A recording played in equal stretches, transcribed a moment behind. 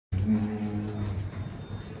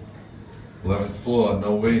11th floor,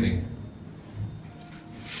 no waiting.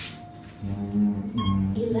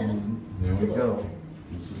 11th. There we go.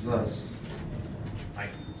 This is us.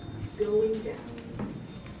 Going down.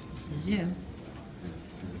 This is you.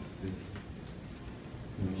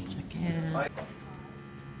 Check in.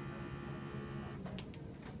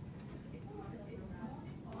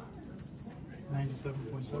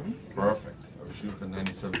 97.7. Perfect. I was shooting for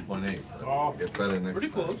 97.8. Oh, Get better next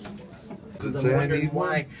pretty time. close. Does it I'm say I wondering need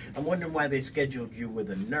one? I'm wondering why they scheduled you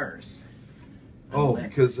with a nurse. Oh,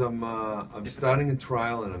 Unless- because I'm starting a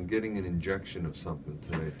trial and I'm getting an injection of something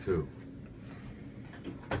today too.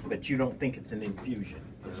 But you don't think it's an infusion?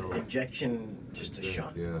 It's an No. injection, just a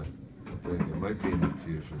shot. Yeah, I think it might be an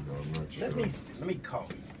infusion though. I'm not sure. Let me call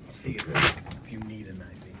you. See if you need an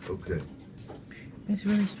IV. Okay, It's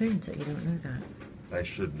really strange that you don't know that. I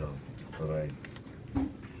should know, but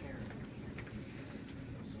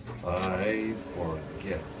I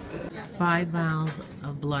forget. 5 vials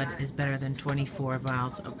of blood is better than 24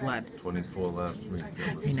 vials of blood. 24 last week.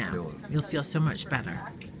 That You was know, killing. you'll feel so much better.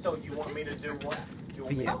 So do you want me to do what? Do you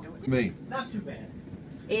want me to do it? Me. Not too bad.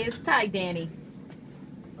 It's tight, Danny.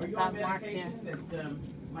 Are you Bob on Mark, medication that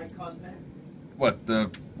might cause that? What, the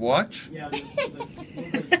watch? Yeah,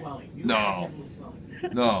 the swelling. You No. have a little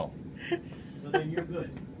swelling. No. So then you're good.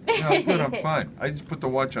 No, I'm good, I'm fine. I just put the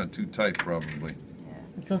watch on too tight probably.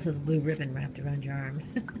 It's also the blue ribbon wrapped around your arm.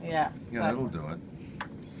 Yeah. Yeah, that'll do it.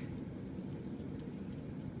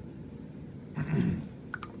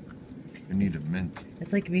 You need a mint.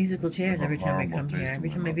 It's like musical chairs Have a every time I horrible come here. taste Every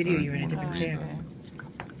in time my I mouth. video I you, you're in a don't different wanna chair.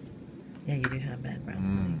 read Yeah, you do have bad breath.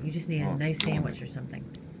 You just need Oh, a nice it's sandwich or something.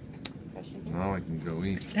 Now I can go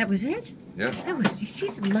eat. That was it? Yeah. That was,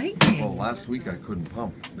 she's lightning. Well, last week I couldn't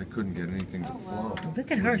pump. They couldn't get anything to flow.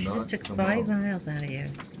 Look at her, Would she not just took come 5 out. vials out of you.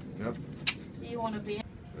 Yep. Do you want to be?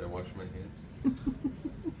 Should I wash my hands?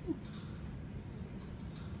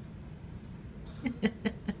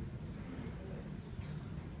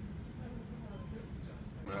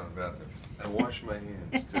 I'm out of the bathroom. I wash my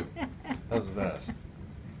hands too. How's that?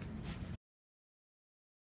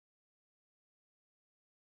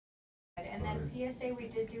 And then PSA, we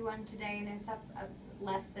did do one today, and it's up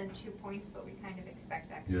less than 2 points, but we kind of expect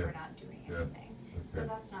that because Yeah. we're not doing Yeah. anything. So Okay.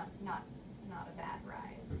 that's not a bad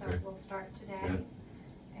rise. Okay. So we'll start today,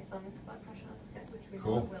 as long as the blood pressure looks good, which we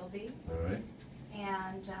Cool. know it will be. All right.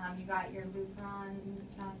 And you got your Lupron,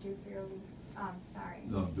 not due for your sorry.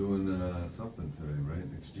 No, I'm doing something today,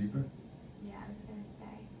 right? Exgeber? Yeah, I was gonna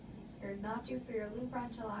say, you're not due for your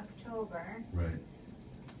Lupron till October. Right.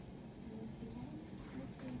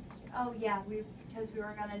 Oh, yeah, because we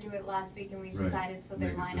were gonna do it last week and we Right. decided, so they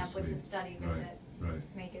Make it line this up with the week. study Right. visit.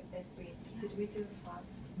 Right. Make it this week. Did we do Fox?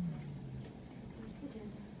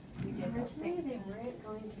 We did. Originally, they weren't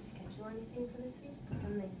going to schedule anything for this week, but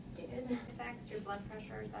then they did. Affects your blood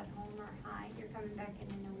pressures at home are high. You're coming back in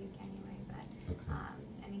a week anyway, but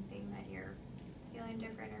Okay. anything that you're feeling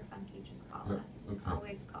different or funky, just call Yep, us. okay,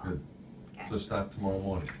 Always call. Good. Okay. So start tomorrow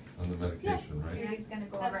morning on the medication, right? Judy's gonna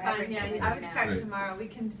go That's over fine, everything. yeah, with I you would now. start Great. tomorrow, we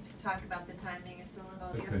can talk about the timing, it's a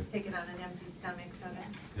little, you have Okay. to take it on an empty stomach, so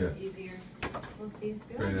that's Yeah. easier. We'll see you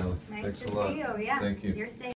soon. Great, Ellen. Nice Thanks to a lot. see you, yeah. Thank you. You're staying.